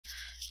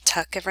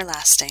Tuck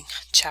Everlasting,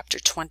 Chapter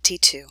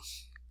 22.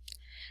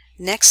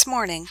 Next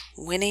morning,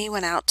 Winnie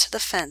went out to the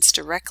fence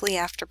directly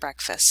after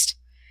breakfast.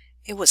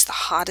 It was the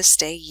hottest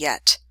day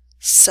yet,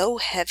 so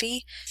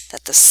heavy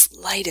that the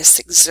slightest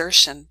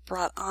exertion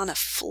brought on a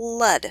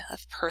flood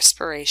of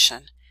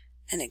perspiration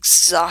and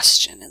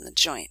exhaustion in the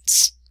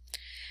joints.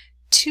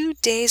 2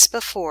 days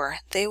before,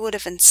 they would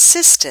have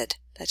insisted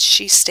that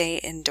she stay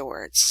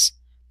indoors,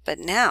 but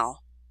now,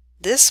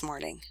 this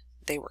morning,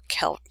 they were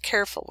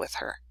careful with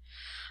her.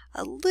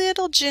 A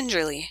little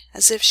gingerly,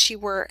 as if she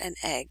were an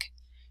egg,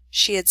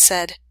 she had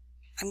said,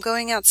 "I'm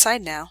going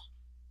outside now."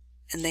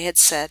 And they had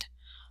said,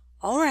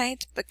 "All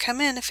right, but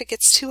come in if it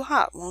gets too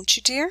hot, won't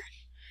you, dear?"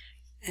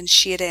 And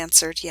she had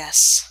answered,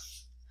 "Yes."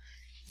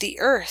 The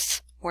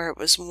earth, where it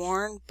was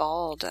worn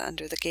bald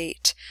under the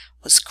gate,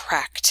 was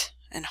cracked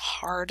and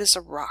hard as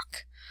a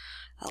rock,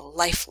 a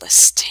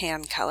lifeless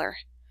tan color,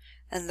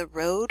 and the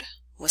road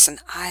was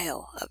an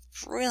aisle of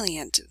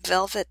brilliant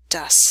velvet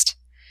dust.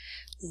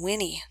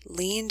 Winnie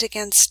leaned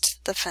against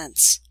the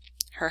fence,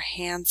 her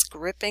hands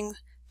gripping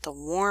the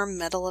warm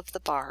metal of the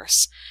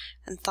bars,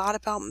 and thought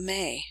about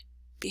May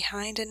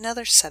behind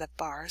another set of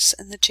bars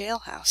in the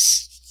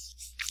jailhouse.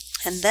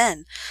 And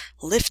then,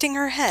 lifting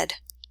her head,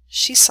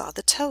 she saw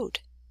the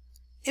toad.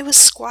 It was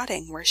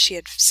squatting where she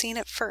had seen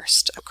it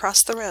first,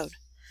 across the road.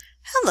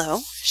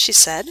 "Hello," she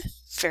said,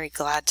 very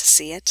glad to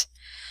see it.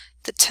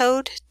 The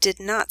toad did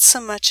not so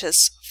much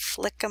as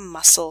flick a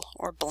muscle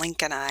or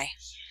blink an eye.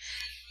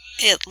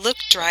 It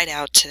looked dried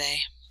out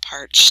today,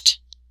 parched.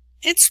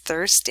 "It's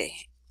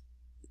thirsty,"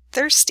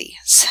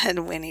 said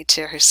Winnie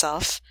to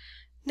herself.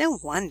 No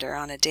wonder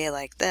on a day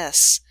like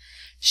this.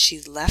 She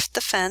left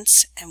the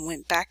fence and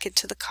went back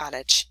into the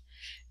cottage.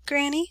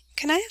 "Granny,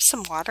 can I have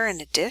some water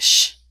in a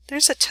dish?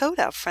 There's a toad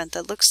out front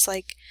that looks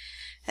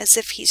as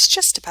if he's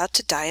just about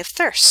to die of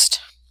thirst."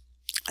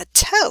 "A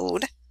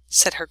toad?"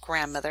 said her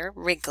grandmother,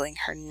 wrinkling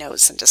her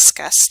nose in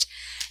disgust.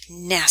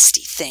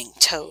 "Nasty thing,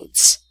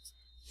 toads."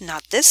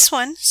 "Not this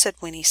one," said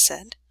Winnie.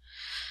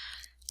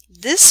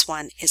 "This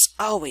one is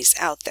always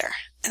out there,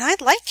 and I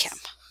like him.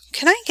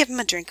 Can I give him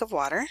a drink of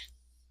water?"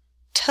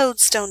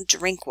 "Toads don't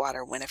drink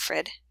water,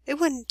 Winifred. It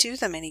wouldn't do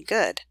them any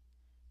good."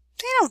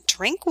 "They don't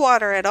drink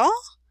water at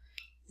all?"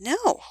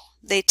 "No,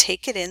 they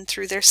take it in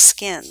through their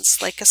skins,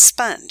 like a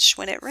sponge,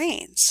 when it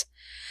rains."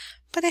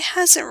 "But it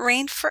hasn't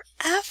rained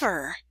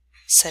forever,"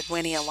 said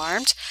Winnie,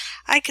 alarmed.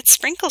 "I could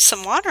sprinkle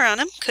some water on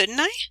him,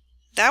 couldn't I?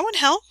 That would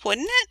help,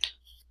 wouldn't it?"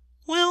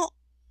 "Well,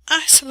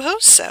 I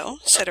suppose so,"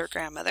 said her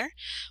grandmother.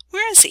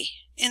 "Where is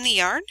he? In the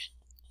yard?"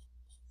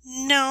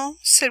 "No,"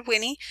 said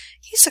Winnie.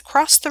 "He's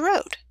across the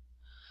road."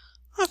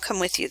 "I'll come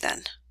with you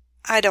then.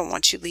 I don't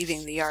want you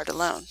leaving the yard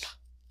alone."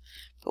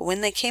 But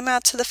when they came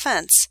out to the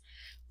fence,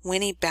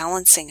 Winnie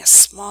balancing a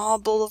small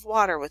bowl of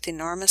water with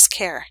enormous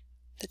care,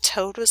 the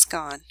toad was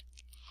gone.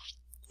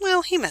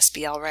 "Well, he must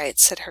be all right,"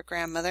 said her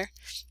grandmother,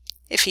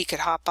 "if he could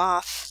hop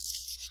off."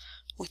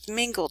 With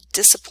mingled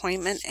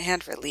disappointment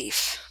and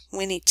relief,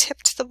 Winnie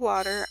tipped the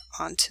water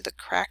onto the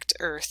cracked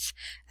earth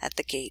at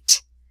the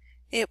gate.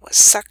 It was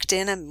sucked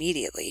in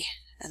immediately,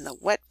 and the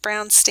wet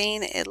brown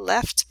stain it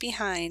left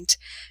behind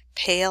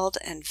paled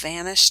and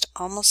vanished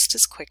almost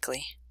as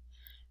quickly.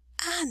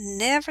 "I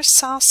never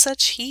saw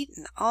such heat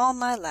in all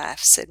my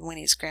life," said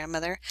Winnie's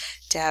grandmother,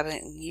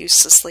 dabbing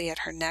uselessly at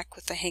her neck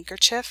with the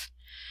handkerchief.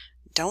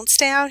 "Don't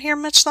stay out here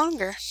much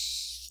longer."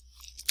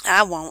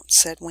 "I won't,"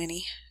 said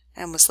Winnie,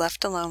 and was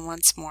left alone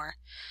once more.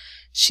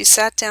 She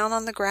sat down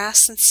on the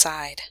grass and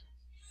sighed.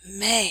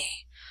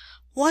 May!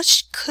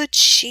 What could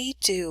she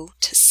do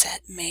to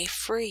set May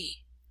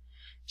free?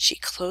 She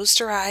closed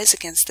her eyes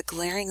against the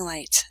glaring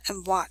light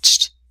and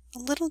watched, a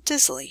little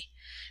dizzily,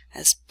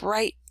 as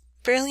bright,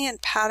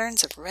 brilliant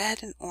patterns of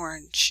red and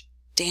orange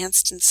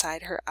danced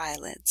inside her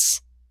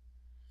eyelids.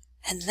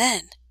 And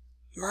then,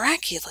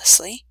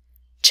 miraculously,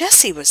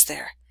 Jessie was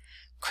there,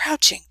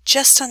 crouching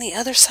just on the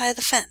other side of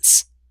the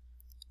fence.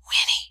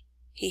 "Winnie,"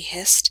 he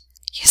hissed,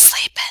 "you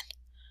sleepin'?"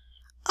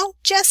 "Oh,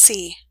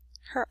 Jessie!"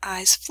 Her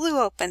eyes flew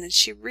open, and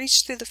she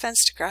reached through the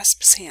fence to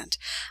grasp his hand.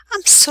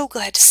 "I'm so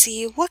glad to see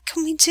you. What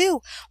can we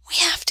do? We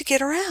have to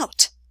get her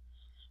out."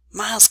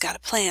 "Miles got a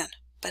plan,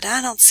 but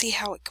I don't see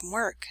how it can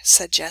work,"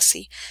 said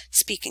Jessie,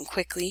 speaking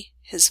quickly,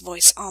 his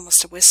voice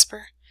almost a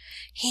whisper.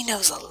 "He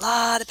knows a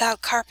lot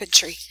about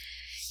carpentry.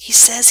 He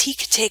says he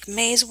can take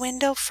May's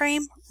window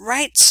frame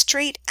right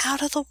straight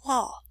out of the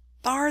wall,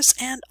 bars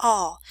and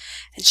all,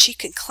 and she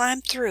can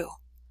climb through.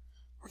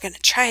 We're going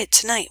to try it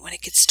tonight when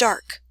it gets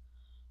dark.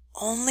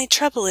 Only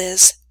trouble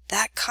is,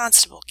 that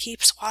constable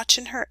keeps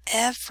watching her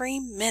every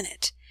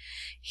minute.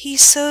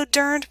 He's so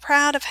darned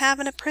proud of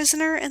having a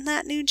prisoner in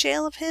that new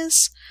jail of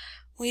his.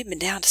 We've been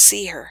down to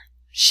see her.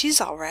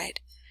 She's all right.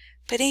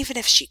 But even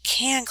if she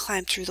can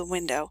climb through the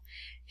window,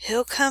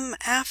 he'll come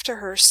after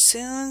her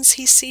soon's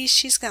he sees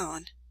she's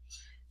gone.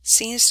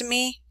 Seems to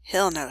me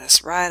he'll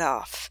notice right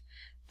off.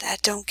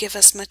 That don't give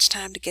us much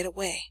time to get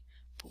away.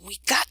 But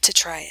we got to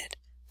try it.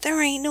 There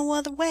ain't no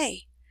other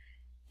way.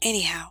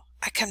 Anyhow,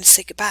 I come to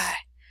say goodbye.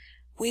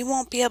 We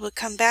won't be able to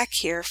come back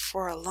here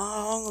for a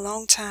long,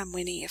 long time,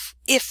 Winnie,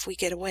 if we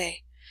get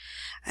away.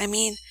 I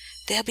mean,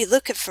 they'll be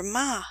looking for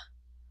Ma.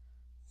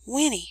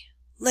 Winnie,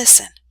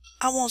 listen,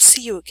 I won't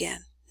see you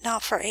again,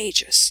 not for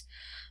ages.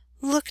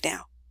 Look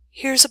now,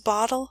 here's a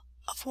bottle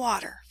of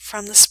water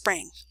from the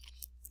spring.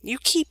 You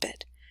keep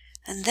it,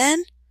 and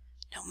then,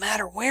 no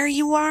matter where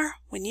you are,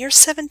 when you're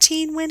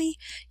 17, Winnie,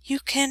 you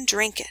can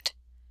drink it.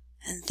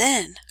 And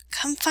then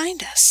come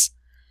find us.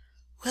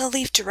 We'll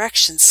leave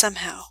directions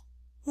somehow.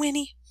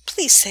 Winnie,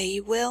 please say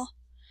you will."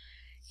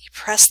 He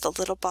pressed the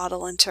little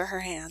bottle into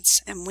her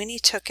hands, and Winnie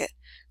took it,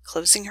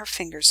 closing her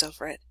fingers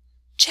over it.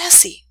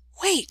 "Jessie,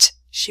 wait,"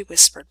 she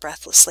whispered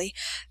breathlessly,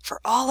 for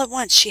all at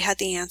once she had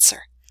the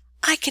answer.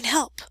 "I can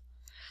help.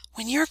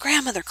 When your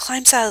grandmother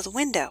climbs out of the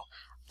window,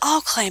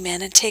 I'll climb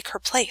in and take her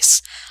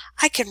place.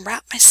 I can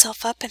wrap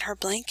myself up in her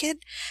blanket,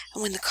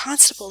 and when the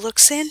constable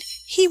looks in,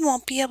 he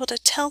won't be able to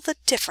tell the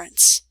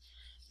difference.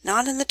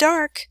 Not in the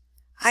dark.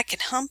 I can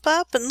hump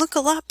up and look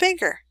a lot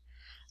bigger.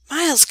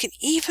 Miles can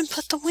even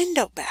put the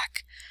window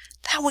back.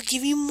 That would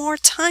give you more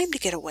time to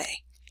get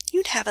away.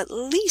 You'd have at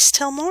least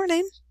till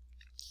morning."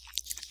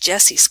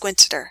 Jessie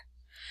squinted her,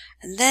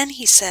 and then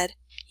he said,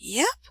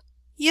 "Yep,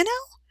 you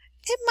know,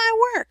 it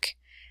might work.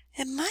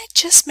 It might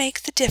just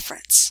make the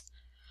difference.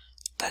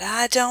 But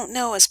I don't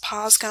know as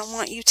Pa's gonna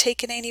want you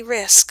taking any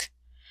risk.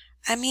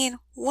 I mean,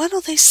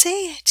 what'll they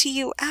say to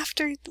you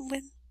after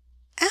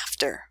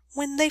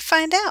when they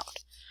find out?"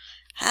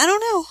 "I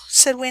don't know,"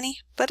 said Winnie,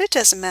 "but it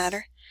doesn't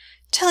matter.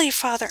 Tell your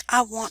father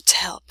I want to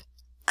help.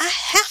 I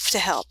have to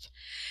help.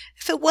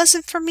 If it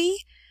wasn't for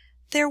me,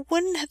 there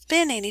wouldn't have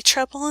been any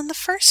trouble in the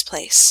first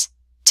place.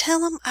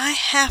 Tell him I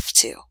have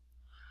to."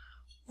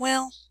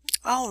 "Well,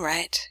 all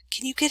right.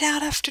 Can you get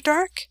out after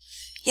dark?"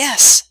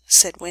 "Yes,"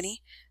 said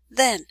Winnie.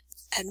 "Then,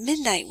 at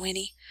midnight,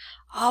 Winnie,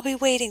 I'll be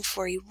waiting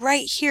for you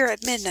right here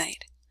at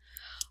midnight."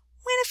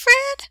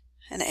 "Winifred,"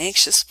 an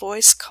anxious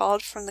voice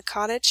called from the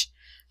cottage,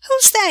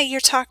 "who's that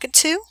you're talking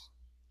to?"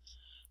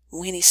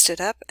 Winnie stood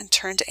up and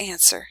turned to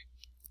answer.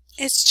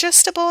 "It's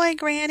just a boy,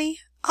 Granny.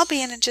 I'll be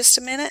in just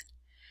a minute."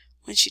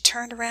 When she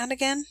turned around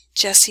again,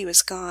 Jessie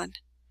was gone.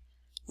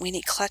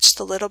 Winnie clutched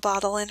the little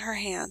bottle in her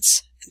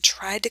hands and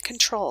tried to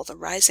control the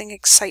rising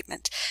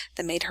excitement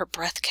that made her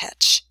breath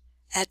catch.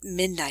 At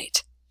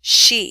midnight,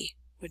 she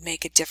would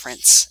make a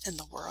difference in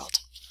the world.